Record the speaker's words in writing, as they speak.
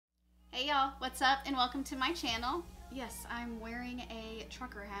Hey y'all, what's up and welcome to my channel. Yes, I'm wearing a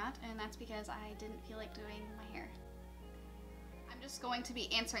trucker hat and that's because I didn't feel like doing my hair. I'm just going to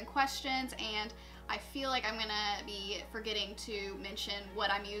be answering questions and I feel like I'm gonna be forgetting to mention what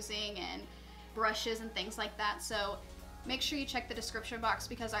I'm using and brushes and things like that, so make sure you check the description box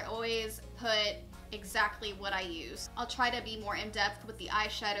because I always put exactly what I use. I'll try to be more in depth with the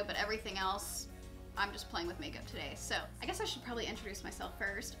eyeshadow, but everything else I'm just playing with makeup today. So I guess I should probably introduce myself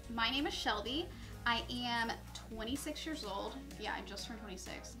first. My name is Shelby. I am 26 years old. Yeah, I just turned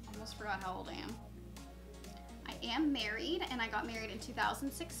 26. Almost forgot how old I am. I am married and I got married in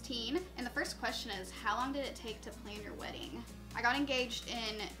 2016. And the first question is, how long did it take to plan your wedding? I got engaged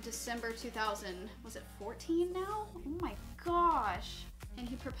in December 2014 now? Oh my gosh. And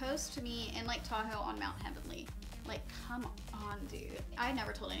he proposed to me in Lake Tahoe on Mount Heavenly. Like, come on, dude. I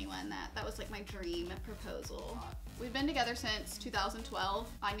never told anyone that. That was like my dream proposal. We've been together since 2012.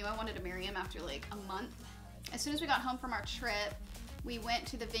 I knew I wanted to marry him after like a month. As soon as we got home from our trip, we went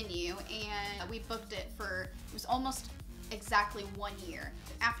to the venue and we booked it for, it was almost exactly 1 year.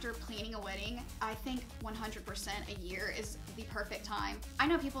 After planning a wedding, I think 100% a year is the perfect time. I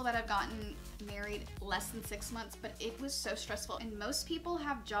know people that have gotten married less than 6 months, but it was so stressful and most people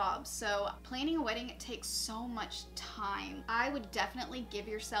have jobs, so planning a wedding, it takes so much time. I would definitely give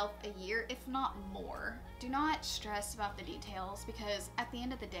yourself a year, if not more. Do not stress about the details because at the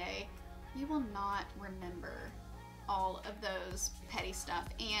end of the day, you will not remember all of those petty stuff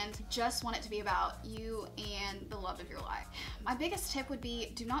and just want it to be about you and the love of your life. My biggest tip would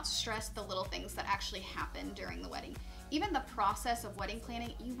be do not stress the little things that actually happen during the wedding. Even the process of wedding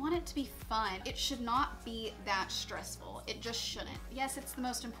planning, you want it to be fun. It should not be that stressful. It just shouldn't. Yes, it's the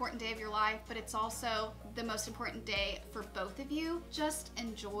most important day of your life, but it's also the most important day for both of you. Just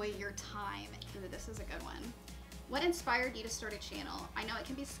enjoy your time. Ooh, this is a good one. What inspired you to start a channel? I know it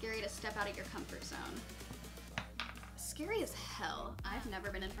can be scary to step out of your comfort zone. Scary as hell. I've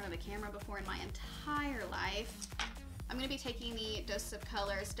never been in front of a camera before in my entire life. I'm gonna be taking the Dose of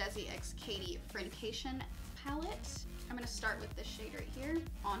Colors Desi x Katy Friendcation palette. I'm gonna start with this shade right here.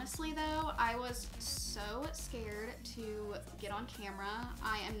 Honestly though, I was so scared to get on camera.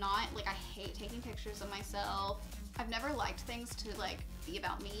 I am not, like, I hate taking pictures of myself. I've never liked things to like be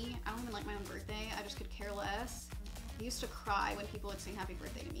about me. I don't even like my own birthday. I just could care less. I used to cry when people would sing happy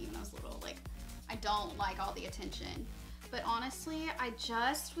birthday to me when I was little. Like, I don't like all the attention. But honestly, I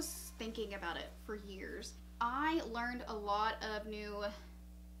just was thinking about it for years. I learned a lot of new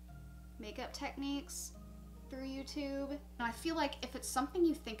makeup techniques through YouTube. And I feel like if it's something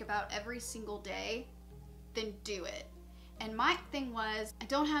you think about every single day, then do it. And my thing was, I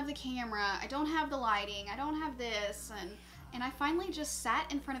don't have the camera, I don't have the lighting, I don't have this, and I finally just sat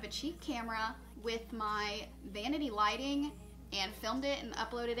in front of a cheap camera with my vanity lighting and filmed it and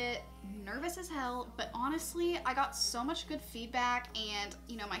uploaded it. Nervous as hell, but honestly, I got so much good feedback and,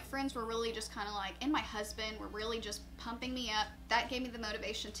 you know, my friends were really just kind of like, and my husband were really just pumping me up. That gave me the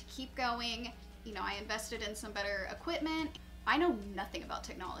motivation to keep going. You know, I invested in some better equipment. I know nothing about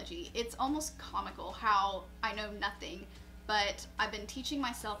technology. It's almost comical how I know nothing, but I've been teaching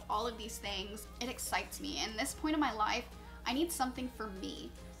myself all of these things. It excites me, and this point in my life, I need something for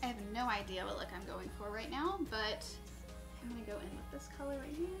me. I have no idea what look I'm going for right now, but I'm gonna go in with this color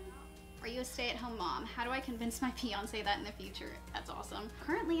right here. Are you a stay-at-home mom? How do I convince my fiance that in the future? That's awesome.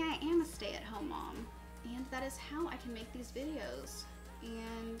 Currently, I am a stay-at-home mom, and that is how I can make these videos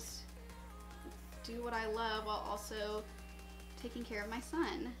and do what I love while also taking care of my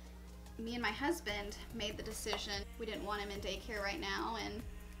son. Me and my husband made the decision. We didn't want him in daycare right now, and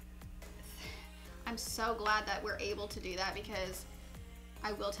I'm so glad that we're able to do that because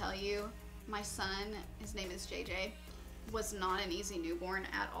I will tell you, my son, his name is JJ, was not an easy newborn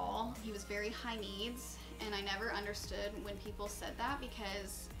at all. He was very high needs, and I never understood when people said that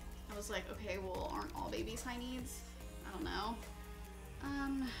because I was like, okay, well, aren't all babies high needs? I don't know.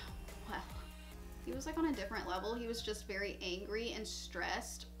 Well, he was like on a different level. He was just very angry and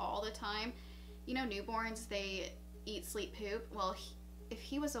stressed all the time. You know, newborns, they eat, sleep, poop. Well, if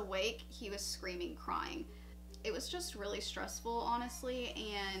he was awake, he was screaming, crying. It was just really stressful, honestly,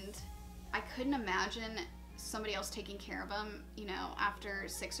 and I couldn't imagine somebody else taking care of him, you know, after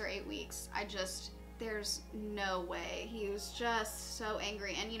 6 or 8 weeks. There's no way. He was just so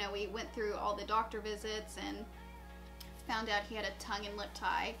angry. And, you know, we went through all the doctor visits and found out he had a tongue and lip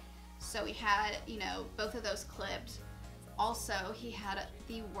tie. So we had, you know, both of those clipped. Also, he had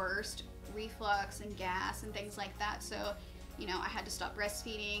the worst reflux and gas and things like that. So, you know, I had to stop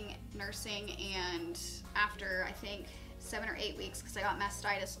breastfeeding, nursing, and after, I think, 7 or 8 weeks, because I got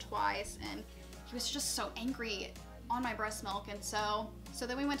mastitis twice, and he was just so angry on my breast milk, and so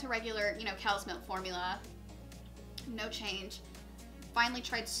then we went to regular, you know, cow's milk formula. No change. Finally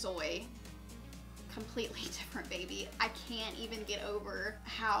tried soy. Completely different baby. I can't even get over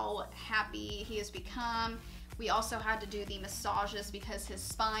how happy he has become. We also had to do the massages because his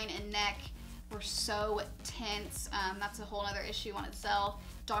spine and neck were so tense. That's a whole other issue on itself.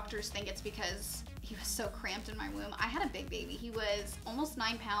 Doctors think it's because he was so cramped in my womb. I had a big baby. He was almost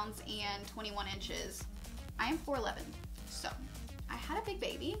 9 pounds and 21 inches. I am 4'11", so I had a big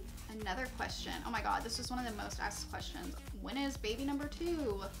baby. Another question. Oh my God, this was one of the most asked questions. When is baby number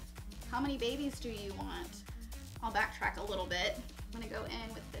 2? How many babies do you want? I'll backtrack a little bit. I'm gonna go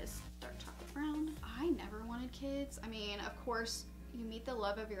in with this dark chocolate brown. I never wanted kids. I mean, of course, you meet the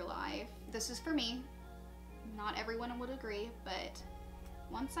love of your life. This is for me. Not everyone would agree, but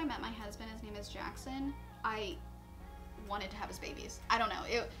once I met my husband, his name is Jackson, I wanted to have his babies. I don't know.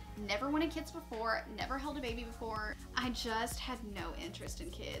 Never wanted kids before, never held a baby before. I just had no interest in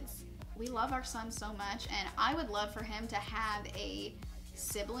kids. We love our son so much, and I would love for him to have a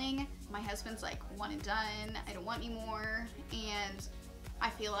sibling. My husband's like, one and done. I don't want any more. And I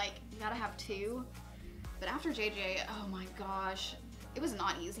feel like you gotta have 2. But after JJ, oh my gosh, it was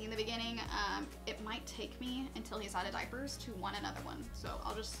not easy in the beginning. It might take me until he's out of diapers to want another one. So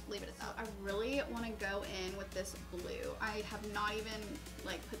I'll just leave it at that. I really want to go in with this blue. I have not even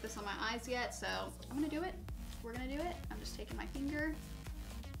like put this on my eyes yet, so I'm gonna do it. We're gonna do it. I'm just taking my finger.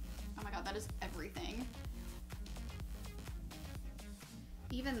 Oh my God, that is everything.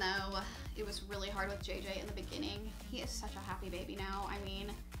 Even though it was really hard with JJ in the beginning, he is such a happy baby now. I mean,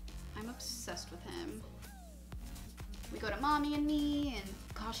 I'm obsessed with him. We go to Mommy and Me, and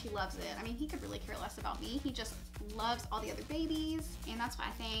gosh, he loves it. I mean, he could really care less about me. He just loves all the other babies, and that's why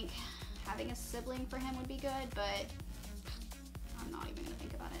I think having a sibling for him would be good, but I'm not even gonna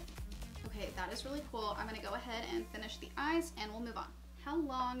think about it. Okay, that is really cool. I'm gonna go ahead and finish the eyes, and we'll move on. How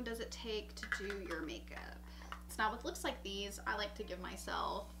long does it take to do your makeup? So now with looks like these, I like to give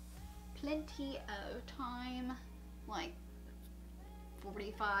myself plenty of time, like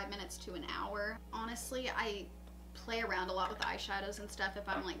 45 minutes to an hour. Honestly, I play around a lot with the eyeshadows and stuff if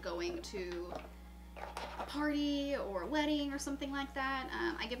I'm like going to a party or a wedding or something like that.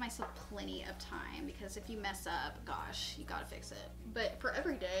 I give myself plenty of time because if you mess up, gosh, you gotta fix it. But for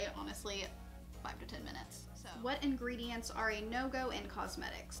every day, honestly, 5 to 10 minutes. So what ingredients are a no-go in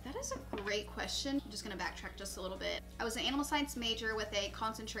cosmetics? That is a great question. I'm just gonna backtrack just a little bit. I was an animal science major with a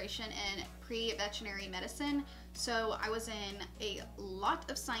concentration in pre-veterinary medicine. So I was in a lot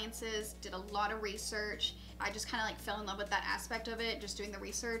of sciences, did a lot of research. I just kind of like fell in love with that aspect of it, just doing the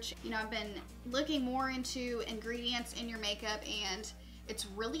research. You know, I've been looking more into ingredients in your makeup, and it's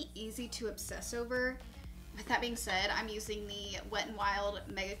really easy to obsess over. With that being said, I'm using the Wet n Wild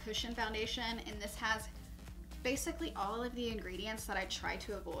Mega Cushion Foundation, and this has basically all of the ingredients that I try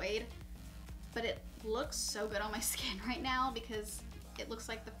to avoid, but it looks so good on my skin right now because it looks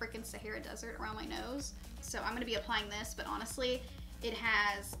like the freaking Sahara Desert around my nose. So I'm gonna be applying this, but honestly, it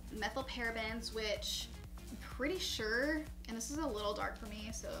has methylparabens, which I'm pretty sure, and this is a little dark for me,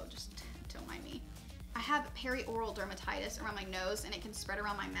 so just don't mind me. I have perioral dermatitis around my nose, and it can spread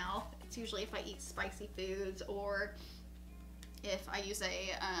around my mouth. It's usually if I eat spicy foods or if I use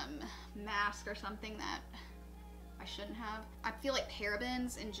a mask or something that I shouldn't have. I feel like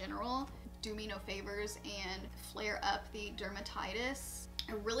parabens in general do me no favors and flare up the dermatitis.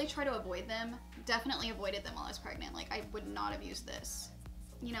 I really try to avoid them. Definitely avoided them while I was pregnant. Like, I would not have used this.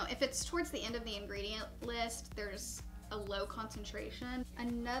 You know, if it's towards the end of the ingredient list, there's a low concentration.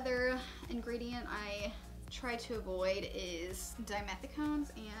 Another ingredient I try to avoid is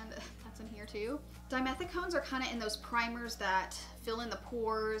dimethicones, and that's in here too. Dimethicones are kind of in those primers that fill in the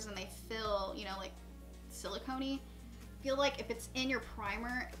pores and they fill, you know, like silicone-y. I feel like if it's in your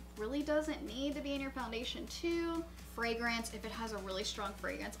primer, it really doesn't need to be in your foundation too. Fragrance, if it has a really strong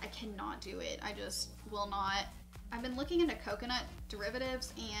fragrance, I cannot do it. I just will not. I've been looking into coconut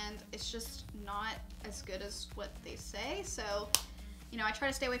derivatives, and it's just not as good as what they say. So, you know, I try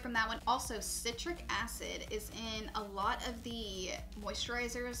to stay away from that one. Also, citric acid is in a lot of the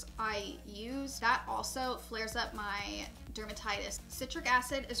moisturizers I use. That also flares up my dermatitis. Citric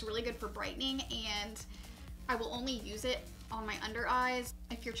acid is really good for brightening, and I will only use it on my under eyes.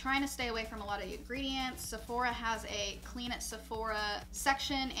 If you're trying to stay away from a lot of the ingredients, Sephora has a Clean at Sephora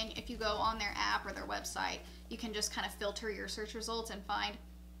section, and if you go on their app or their website, you can just kind of filter your search results and find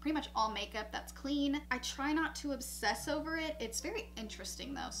pretty much all makeup that's clean. I try not to obsess over it. It's very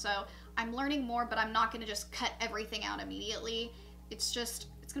interesting though, so I'm learning more, but I'm not gonna just cut everything out immediately. It's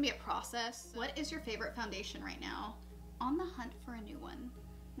gonna be a process. What is your favorite foundation right now? On the hunt for a new one.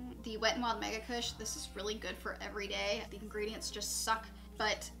 The Wet n Wild Mega Kush, this is really good for every day. The ingredients just suck,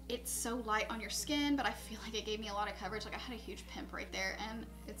 but it's so light on your skin, but I feel like it gave me a lot of coverage. Like I had a huge pimp right there and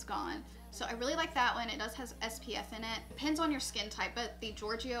it's gone. So I really like that one. It does have SPF in it. Depends on your skin type, but the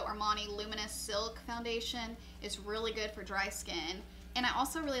Giorgio Armani Luminous Silk Foundation is really good for dry skin. And I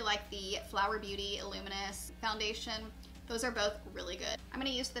also really like the Flower Beauty Luminous Foundation. Those are both really good. I'm gonna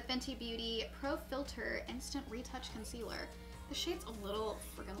use the Fenty Beauty Pro Filter Instant Retouch Concealer. The shade's a little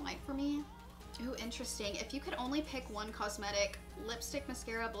friggin' light for me. Ooh, interesting. If you could only pick one cosmetic, lipstick,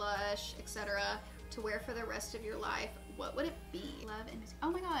 mascara, blush, etc. to wear for the rest of your life, what would it be? Love and Missy.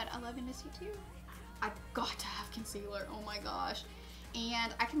 Oh my god, I love and miss you too. I've got to have concealer, oh my gosh.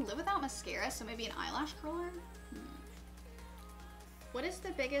 And I can live without mascara, so maybe an eyelash curler? What is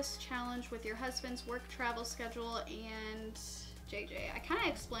the biggest challenge with your husband's work travel schedule and JJ? I kind of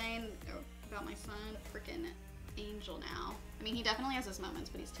explained about my son, freaking angel now. I mean, he definitely has his moments,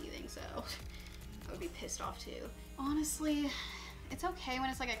 but he's teething, so I would be pissed off too. Honestly, it's okay when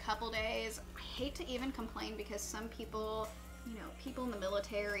it's like a couple days. I hate to even complain because some people, you know, people in the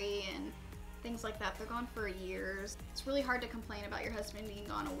military and things like that, they're gone for years. It's really hard to complain about your husband being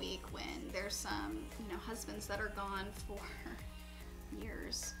gone a week when there's some, you know, husbands that are gone for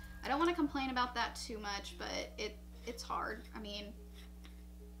years. I don't want to complain about that too much, but it's hard. I mean,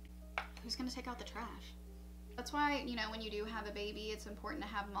 who's gonna take out the trash? That's why, you know, when you do have a baby, it's important to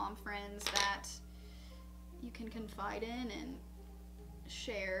have mom friends that you can confide in and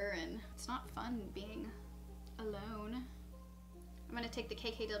share, and it's not fun being alone. I'm gonna take the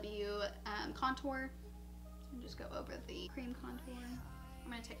KKW contour and just go over the cream contour. I'm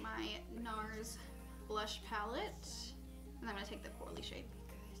gonna take my NARS blush palette, and I'm gonna take the Corally shade.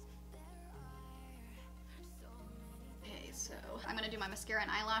 Okay, so I'm gonna do my mascara and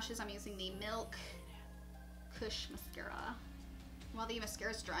eyelashes. I'm using the Milk Kush mascara. While the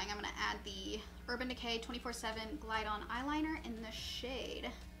mascara is drying, I'm gonna add the Urban Decay 24/7 Glide On Eyeliner in the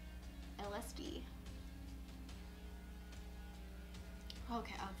shade LSD.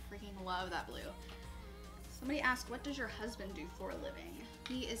 Okay, I freaking love that blue. Somebody asked, what does your husband do for a living?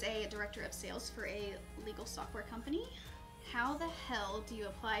 He is a director of sales for a legal software company. How the hell do you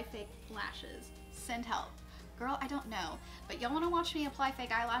apply fake lashes? Send help. Girl, I don't know, but y'all wanna watch me apply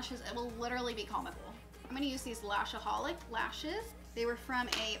fake eyelashes? It will literally be comical. I'm gonna use these Lashaholic lashes. They were from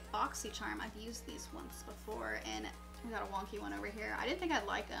a BoxyCharm. I've used these once before, and we got a wonky one over here. I didn't think I'd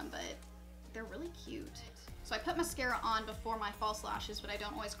like them, but they're really cute. So I put mascara on before my false lashes, but I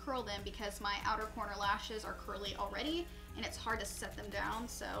don't always curl them because my outer corner lashes are curly already, and it's hard to set them down,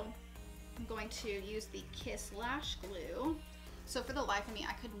 so I'm going to use the Kiss Lash Glue. So for the life of me,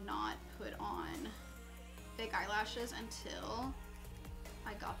 I could not put on fake eyelashes until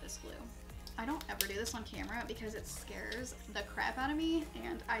I got this glue. I don't ever do this on camera because it scares the crap out of me,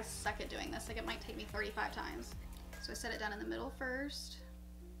 and I suck at doing this. Like, it might take me 35 times. So I set it down in the middle first.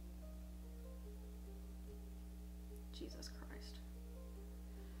 Jesus Christ.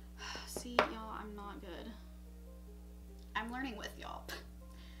 See, y'all, I'm not good. I'm learning with y'all.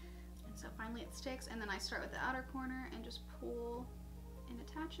 And so finally it sticks, and then I start with the outer corner and just pull and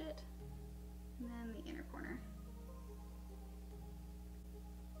attach it, and then the inner corner.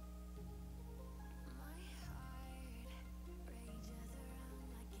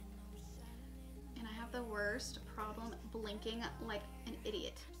 And I have the worst problem blinking like an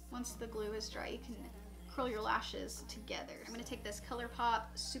idiot. Once the glue is dry, you can curl your lashes together. I'm gonna take this Colourpop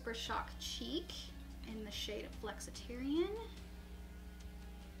Super Shock Cheek in the shade Flexitarian.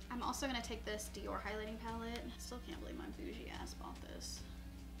 I'm also gonna take this Dior highlighting palette. I still can't believe my bougie ass bought this.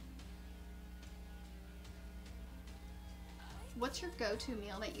 What's your go-to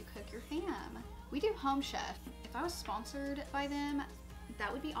meal that you cook your fam? We do Home Chef. If I was sponsored by them,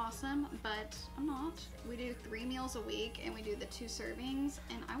 that would be awesome, but I'm not. We do 3 meals a week, and we do the 2 servings,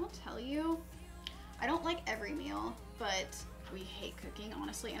 and I will tell you, I don't like every meal, but we hate cooking,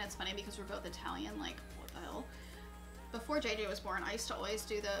 honestly, and it's funny because we're both Italian, like, what the hell? Before JJ was born, I used to always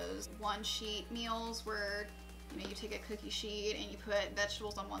do those 1-sheet meals where, you know, you take a cookie sheet and you put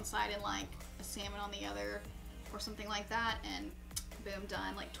vegetables on one side and like a salmon on the other or something like that, and boom,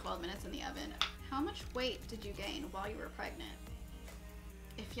 done, like 12 minutes in the oven. How much weight did you gain while you were pregnant?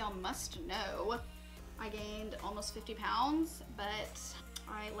 If y'all must know, I gained almost 50 pounds, but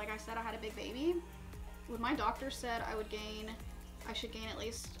like I said, I had a big baby. When my doctor said I should gain at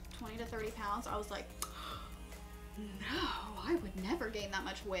least 20 to 30 pounds, I was like, no, I would never gain that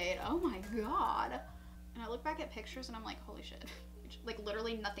much weight. Oh my God. And I look back at pictures and I'm like, holy shit. Like,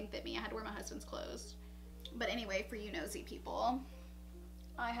 literally nothing fit me. I had to wear my husband's clothes. But anyway, for you nosy people,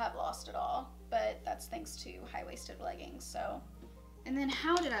 I have lost it all, but that's thanks to high-waisted leggings. So And then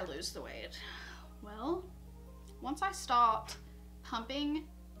how did I lose the weight? Well, once I stopped pumping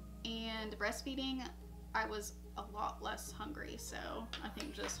and breastfeeding, I was a lot less hungry. So I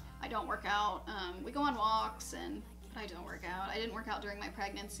think just, I don't work out. We go on walks, but I don't work out. I didn't work out during my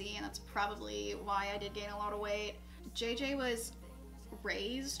pregnancy, and that's probably why I did gain a lot of weight. JJ was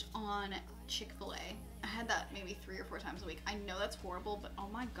raised on Chick-fil-A. I had that maybe 3 or 4 times a week. I know that's horrible, but oh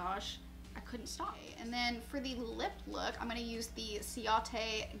my gosh, I couldn't stop. And then for the lip look, I'm gonna use the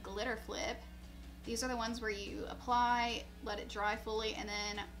Ciate Glitter Flip. These are the ones where you apply, let it dry fully, and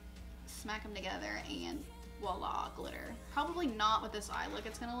then smack them together, and voila, glitter. Probably not with this eye look,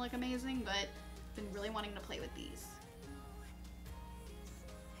 it's gonna look amazing, but I've been really wanting to play with these.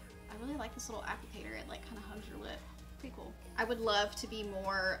 I really like this little applicator, it like kind of hugs your lip. Pretty cool. I would love to be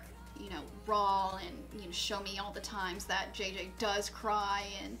more, you know, raw and, you know, show me all the times that JJ does cry,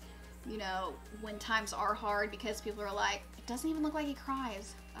 and, you know, when times are hard, because people are like, it doesn't even look like he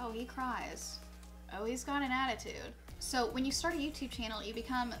cries. Oh, he cries. Oh, he's got an attitude. So when you start a YouTube channel, you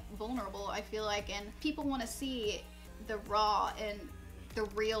become vulnerable, I feel like, and people want to see the raw and the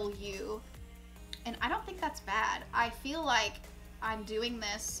real you. And I don't think that's bad. I feel like I'm doing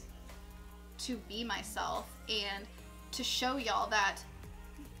this to be myself and to show y'all that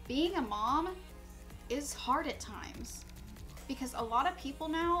being a mom is hard at times. Because a lot of people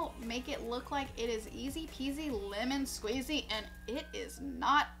now make it look like it is easy peasy lemon squeezy, and it is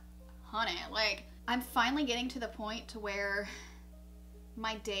not, honey. Like, I'm finally getting to the point to where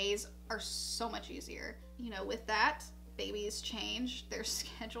my days are so much easier. You know, with that, babies change their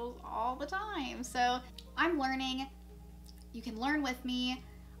schedules all the time. So I'm learning. You can learn with me.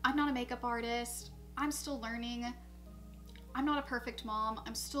 I'm not a makeup artist. I'm still learning. I'm not a perfect mom.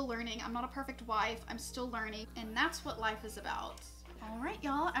 I'm still learning. I'm not a perfect wife. I'm still learning. And that's what life is about. All right,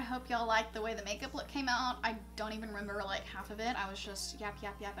 y'all. I hope y'all liked the way the makeup look came out. I don't even remember like half of it. I was just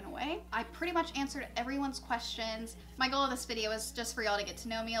yapping away. I pretty much answered everyone's questions. My goal of this video is just for y'all to get to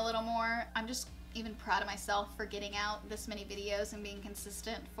know me a little more. I'm just even proud of myself for getting out this many videos and being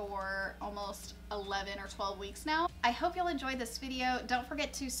consistent for almost 11 or 12 weeks now. I hope y'all enjoyed this video. Don't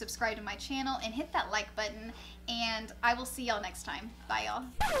forget to subscribe to my channel and hit that like button, and I will see y'all next time. Bye, y'all.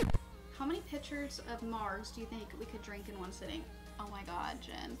 How many pitchers of Mars do you think we could drink in one sitting? Oh my god,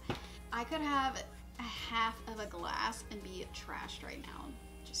 Jen. I could have a half of a glass and be trashed right now.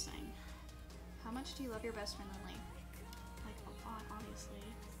 Just saying. How much do you love your best friend, Lily? Like, a lot, obviously.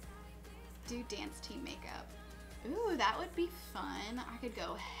 Do dance team makeup. Ooh, that would be fun. I could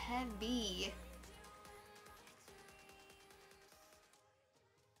go heavy.